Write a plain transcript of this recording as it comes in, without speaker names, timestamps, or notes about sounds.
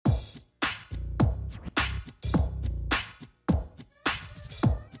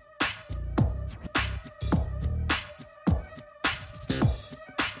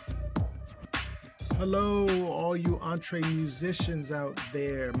Hello, all you entre musicians out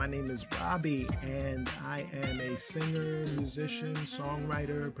there. My name is Robbie, and I am a singer, musician,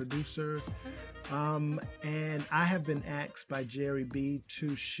 songwriter, producer. And I have been asked by Jerry B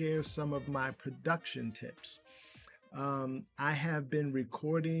to share some of my production tips. I have been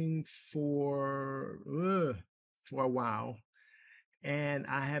recording for a while, and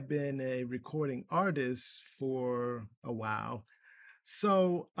I have been a recording artist for a while.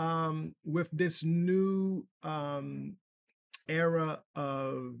 So, with this new era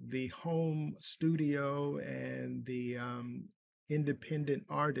of the home studio and the independent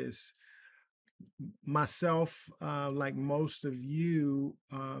artists, myself, like most of you,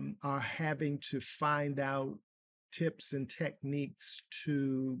 are having to find out tips and techniques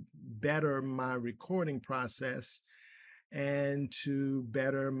to better my recording process and to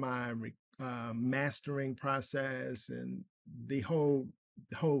better my mastering process and the whole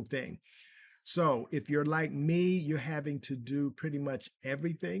thing. So if you're like me, you're having to do pretty much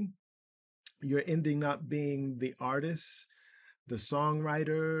everything. You're ending up being the artist, the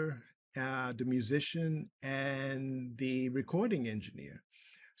songwriter, the musician, and the recording engineer.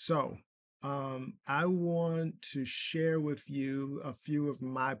 So I want to share with you a few of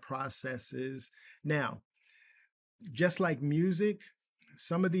my processes. Now, just like music,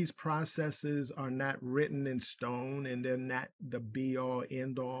 some of these processes are not written in stone and they're not the be all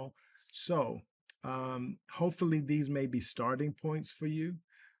end all. So, hopefully, these may be starting points for you.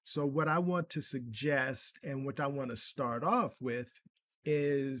 So, what I want to suggest and what I want to start off with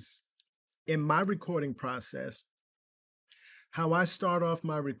is in my recording process, how I start off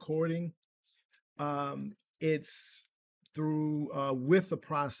my recording. It's through with a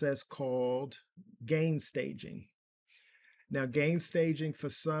process called gain staging. Now, gain staging for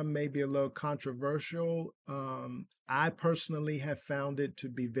some may be a little controversial. I personally have found it to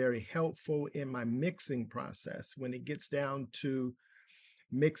be very helpful in my mixing process. When it gets down to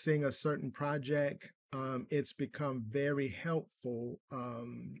mixing a certain project, it's become very helpful,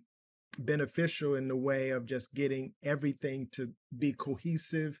 beneficial in the way of just getting everything to be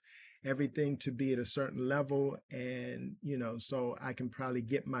cohesive, everything to be at a certain level. And, so I can probably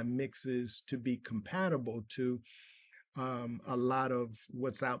get my mixes to be compatible to a lot of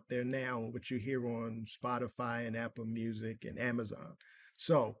what's out there now, what you hear on Spotify and Apple Music and Amazon.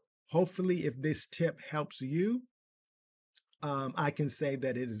 So, hopefully, if this tip helps you, I can say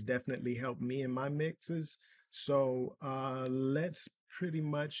that it has definitely helped me in my mixes. So, let's pretty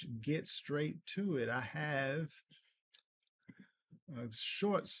much get straight to it. I have a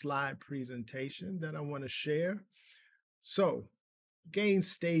short slide presentation that I want to share. So, gain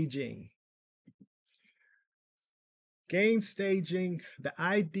staging. Gain staging, the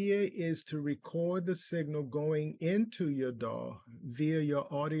idea is to record the signal going into your DAW via your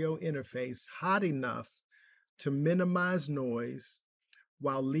audio interface hot enough to minimize noise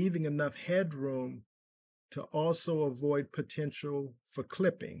while leaving enough headroom to also avoid potential for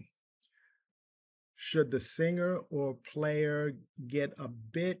clipping should the singer or player get a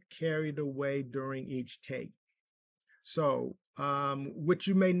bit carried away during each take. So, what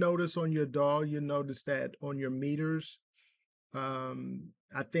you may notice on your DAW, you notice that on your meters,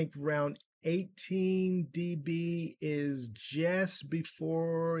 I think around 18 dB is just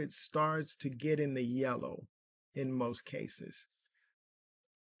before it starts to get in the yellow in most cases.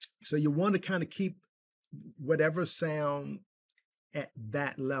 So you want to kind of keep whatever sound at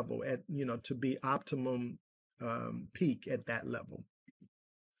that level, to be optimum peak at that level.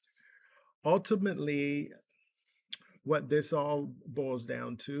 Ultimately, what this all boils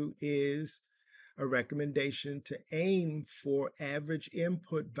down to is a recommendation to aim for average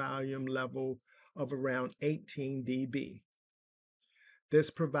input volume level of around 18 dB. This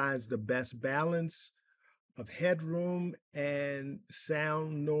provides the best balance of headroom and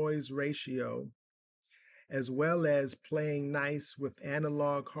sound noise ratio, as well as playing nice with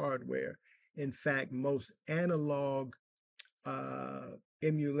analog hardware. In fact, most analog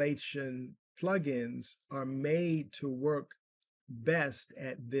emulation plugins are made to work best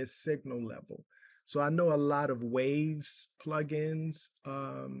at this signal level. So I know a lot of Waves plugins,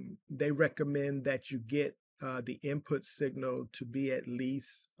 they recommend that you get the input signal to be at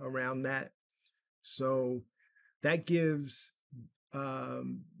least around that. So that gives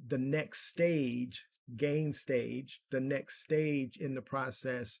the next stage, gain stage, the next stage in the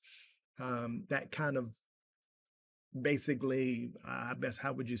process, that kind of basically, best,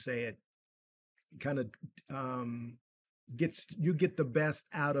 how would you say it? Kind of you get the best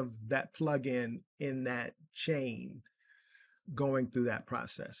out of that plugin in that chain going through that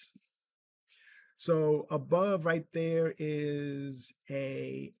process. So above right there is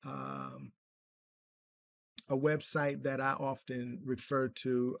a a website that I often refer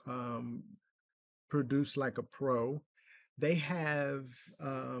to, Produce Like a Pro. They have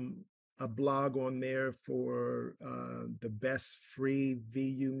a blog on there for the best free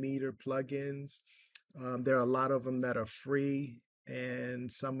VU meter plugins. There are a lot of them that are free,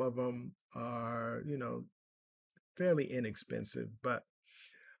 and some of them are, fairly inexpensive, but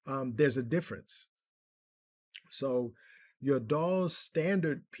there's a difference. So your DAW's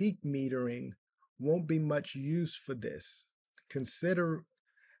standard peak metering won't be much use for this. Consider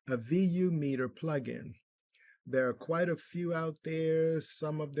a VU meter plugin. There are quite a few out there.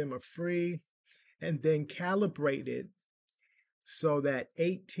 Some of them are free, and then calibrate it so that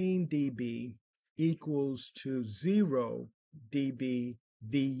 18 dB equals to 0 dB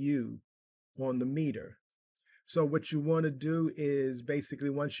VU on the meter. So what you want to do is basically,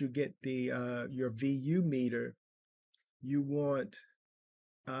 once you get the your VU meter, you want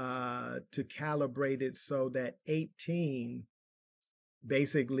to calibrate it so that 18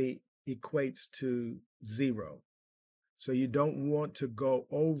 basically equates to 0. So you don't want to go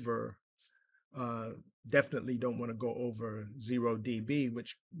over, definitely don't want to go over 0 dB,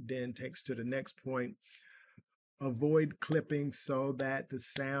 which then takes to the next point. Avoid clipping so that the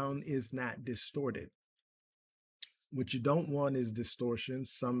sound is not distorted. What you don't want is distortion.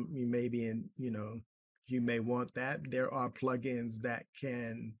 Some you may be in, you may want that. There are plugins that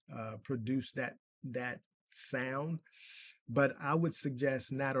can produce that sound, but I would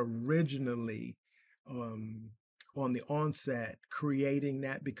suggest not originally on the onset creating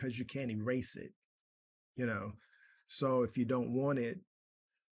that, because you can't erase it. So if you don't want it,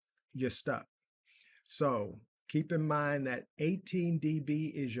 you're stuck. So keep in mind that 18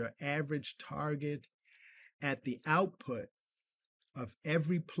 dB is your average target at the output of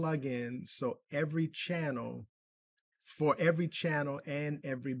every plugin. So every channel, for every channel and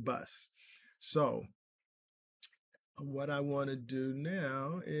every bus. So what I want to do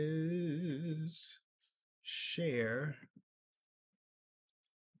now is share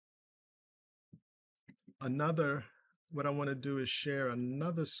what I want to do is share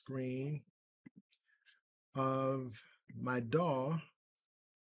another screen of my DAW,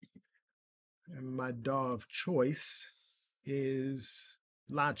 and my DAW of choice is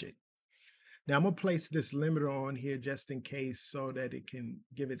Logic. Now I'm gonna place this limiter on here just in case, so that it can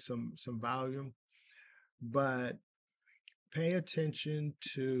give it some volume, but pay attention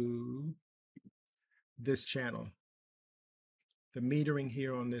to this channel, the metering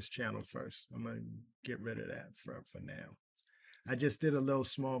here on this channel first. I'm gonna get rid of that for now. I just did a little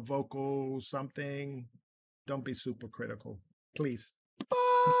small vocal something. Don't be super critical, please.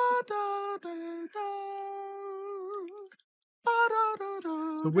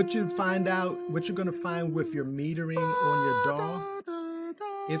 So what you're going to find with your metering on your DAW,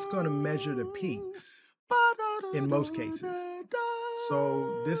 it's going to measure the peaks in most cases.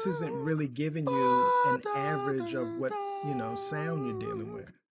 So this isn't really giving you an average of what, sound you're dealing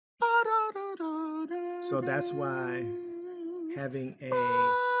with. So that's why having a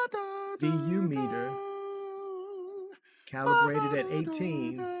VU meter calibrated at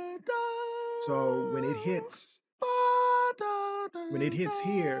 18, so when it hits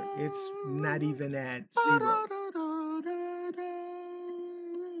here, it's not even at 0.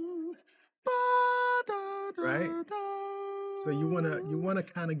 Right? So you wanna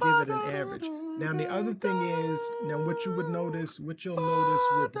kind of give it an average. Now the other thing is, what you'll notice with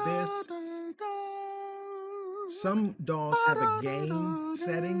this, some DAWs have a gain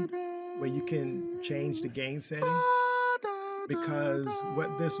setting where you can change the gain setting, because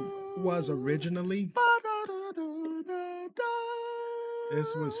what this was originally,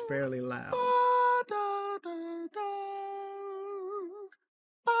 this was fairly loud.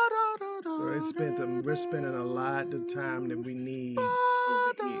 So we're spending a lot of time that we need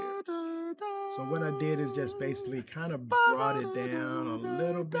over here. So what I did is just basically kind of brought it down a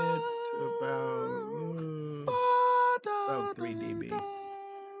little bit to about 3 dB.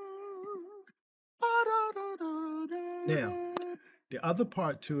 Now, the other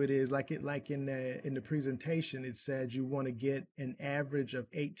part to it is like in the presentation, it said you want to get an average of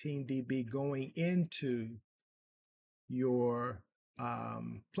 18 dB going into your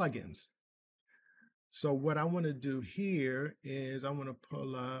plugins. So what I want to do here is I want to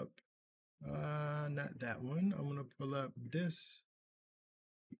pull up, not that one. I want to pull up this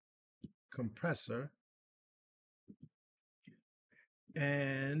compressor,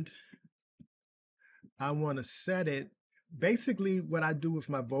 and I want to set it. Basically what I do with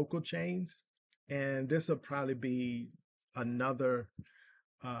my vocal chains, and this will probably be another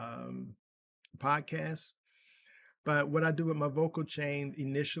podcast, But what I do with my vocal chain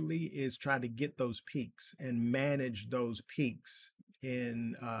initially is try to get those peaks and manage those peaks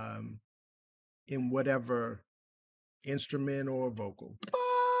in whatever instrument or vocal.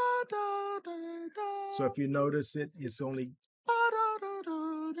 So if you notice it, it's only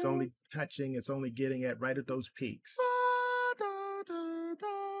touching, it's only getting at right at those peaks.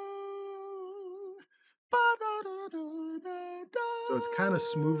 So it's kind of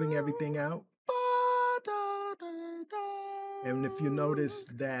smoothing everything out. And if you notice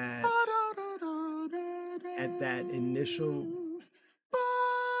that at that initial,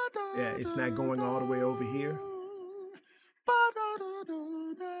 yeah, it's not going all the way over here.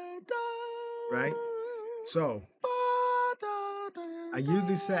 Right? So I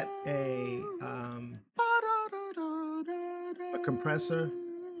usually set a compressor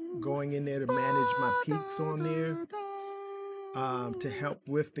going in there to manage my peaks on there, to help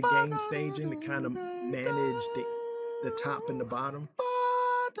with the gain staging, to kind of manage the top and the bottom.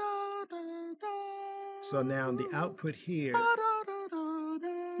 So now the output here,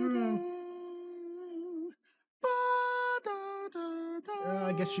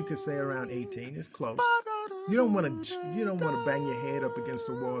 I guess you could say around 18. It's close. You don't want to bang your head up against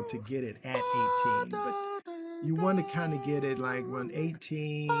the wall to get it at 18, but you want to kind of get it like around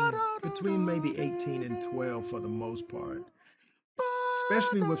 18, between maybe 18 and 12 for the most part.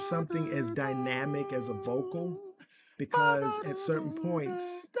 Especially with something as dynamic as a vocal, because at certain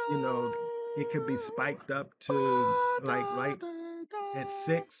points, it could be spiked up to like right at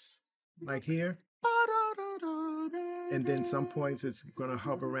 6, like here. And then some points it's going to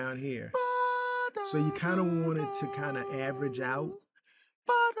hover around here. So you kind of want it to kind of average out,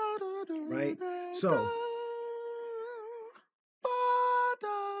 right? So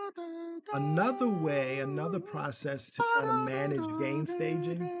another process to kind of manage gain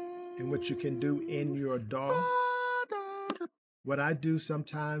staging and what you can do in your DAW. What I do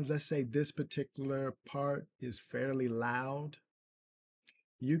sometimes, let's say this particular part is fairly loud.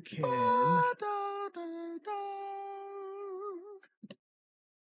 You can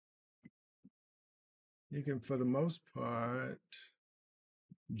for the most part,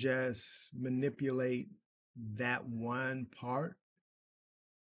 just manipulate that one part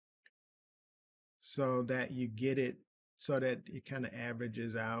so that you get it, so that it kind of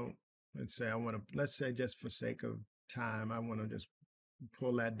averages out. Let's say just for sake of time, I want to just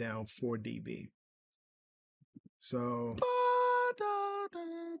pull that down 4 dB. So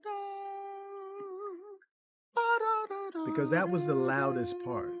because that was the loudest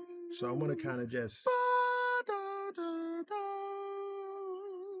part. So I want to kind of just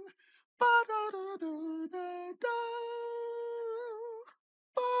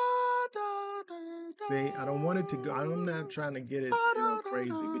see, I don't want it to go, I'm not trying to get it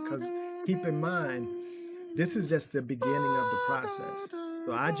crazy, because keep in mind, this is just the beginning of the process.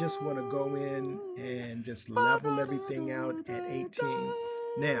 So I just want to go in and just level everything out at 18.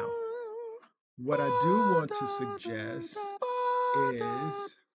 Now, what I do want to suggest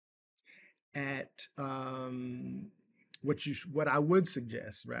is at what I would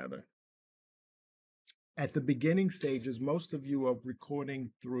suggest rather, at the beginning stages, most of you are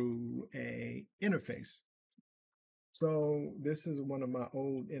recording through a interface. So this is one of my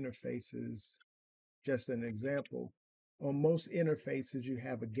old interfaces, just an example. On most interfaces, you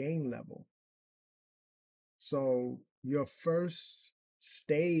have a gain level. So your first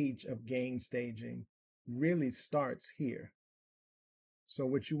stage of gain staging really starts here. So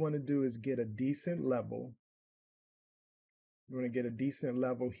what you want to do is get a decent level. You want to get a decent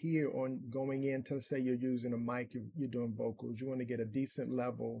level here on going into, say you're using a mic, you're doing vocals. You want to get a decent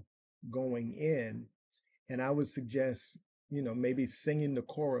level going in. And I would suggest, maybe singing the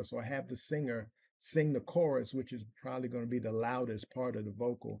chorus, or have the singer sing the chorus, which is probably going to be the loudest part of the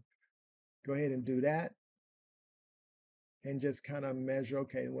vocal. Go ahead and do that. And just kind of measure,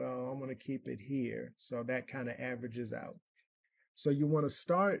 okay, well, I'm going to keep it here. So that kind of averages out. So you want to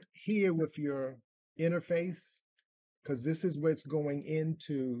start here with your interface, because this is what's going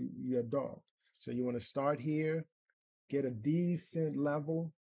into your DAW. So you want to start here, get a decent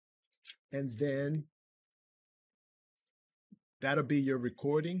level, and then that'll be your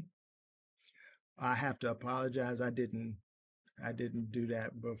recording. I have to apologize. I didn't do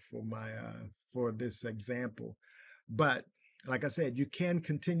that for this example. But like I said, you can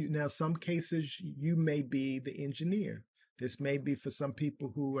continue. Now, some cases you may be the engineer. This may be for some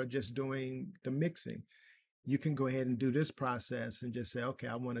people who are just doing the mixing. You can go ahead and do this process and just say, okay,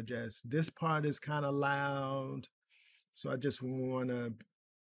 I want to this part is kind of loud, so I just want to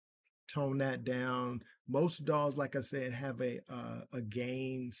tone that down. Most DAWs, like I said, have a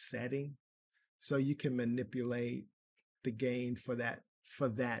gain setting, so you can manipulate the gain for that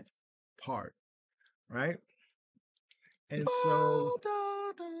part, right? And so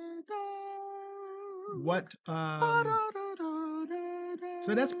what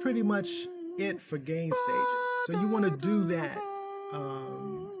so that's pretty much it for gain staging. So you want to do that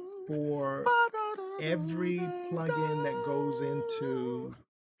for every plugin that goes into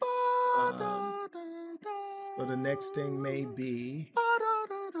so the next thing may be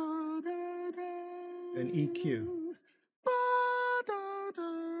an EQ.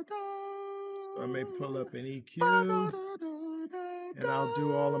 So I may pull up an EQ and I'll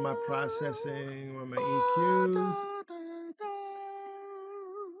do all of my processing on my EQ,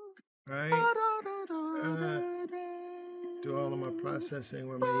 right? Do all of my processing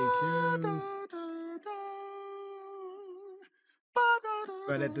with my EQ.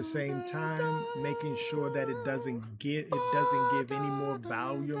 But at the same time, making sure that it doesn't give any more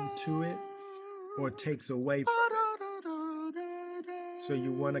volume to it or takes away from it. So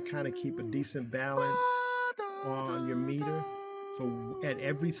you want to kind of keep a decent balance on your meter for at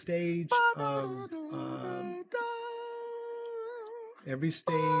every stage of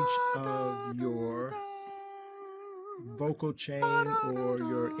your vocal chain or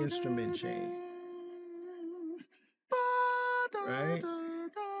your instrument chain, right?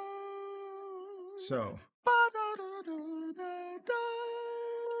 So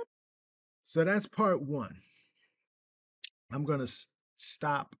that's part one. I'm going to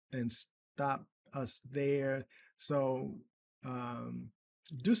stop us there. So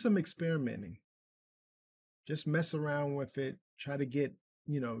do some experimenting. Just mess around with it. Try to get,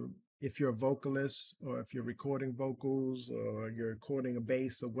 if you're a vocalist or if you're recording vocals or you're recording a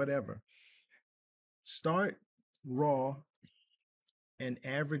bass or whatever, start raw and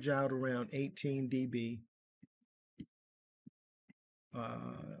average out around 18 dB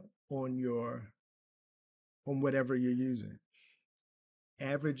on whatever you're using.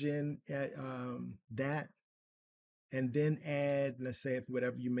 Average in at that, and then add, let's say, if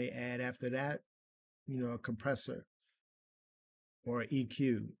whatever you may add after that, a compressor or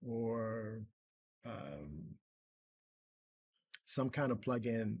EQ or some kind of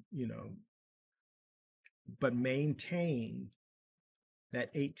plugin, but maintain that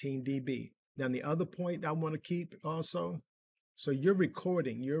 18 dB. Now, the other point I want to keep also, so you're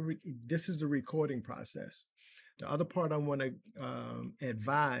recording, this is the recording process. The other part I want to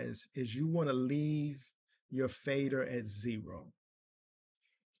advise is you want to leave your fader at 0.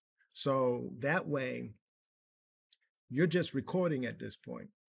 So that way, you're just recording at this point.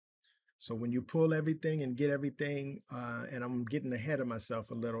 So when you pull everything and get everything, and I'm getting ahead of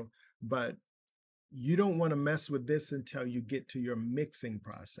myself a little, but you don't want to mess with this until you get to your mixing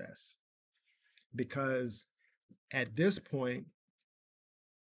process. Because at this point,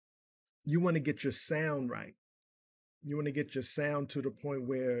 you want to get your sound right. You want to get your sound to the point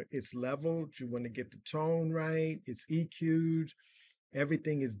where it's leveled. You want to get the tone right. It's EQ'd.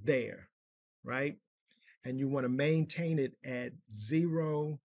 Everything is there, right? And you want to maintain it at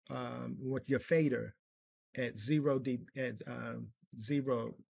 0, with your fader at 0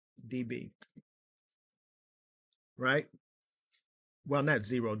 dB, right? Well, not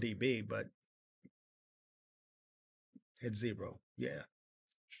 0 dB, but at 0, yeah.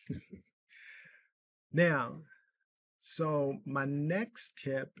 Now, so my next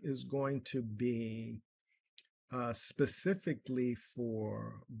tip is going to be specifically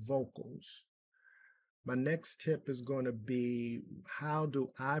for vocals. My next tip is going to be, how do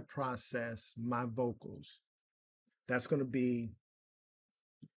I process my vocals? That's going to be,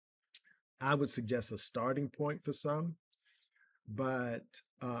 I would suggest, a starting point for some. But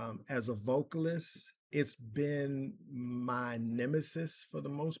as a vocalist, it's been my nemesis for the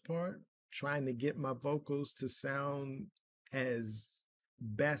most part, trying to get my vocals to sound as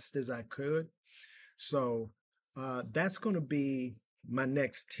best as I could. So that's going to be my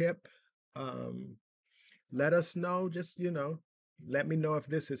next tip. Let us know, just, let me know if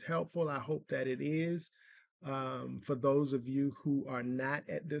this is helpful. I hope that it is. For those of you who are not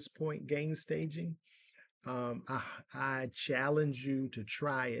at this point gain staging, I challenge you to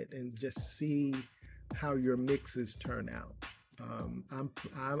try it and just see how your mixes turn out.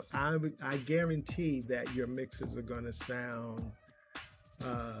 I guarantee that your mixes are going to sound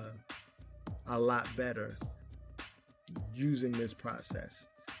a lot better using this process.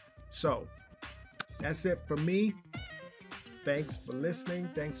 So that's it for me. Thanks for listening.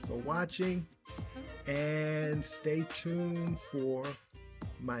 Thanks for watching. And stay tuned for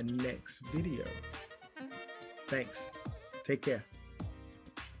my next video. Thanks. Take care.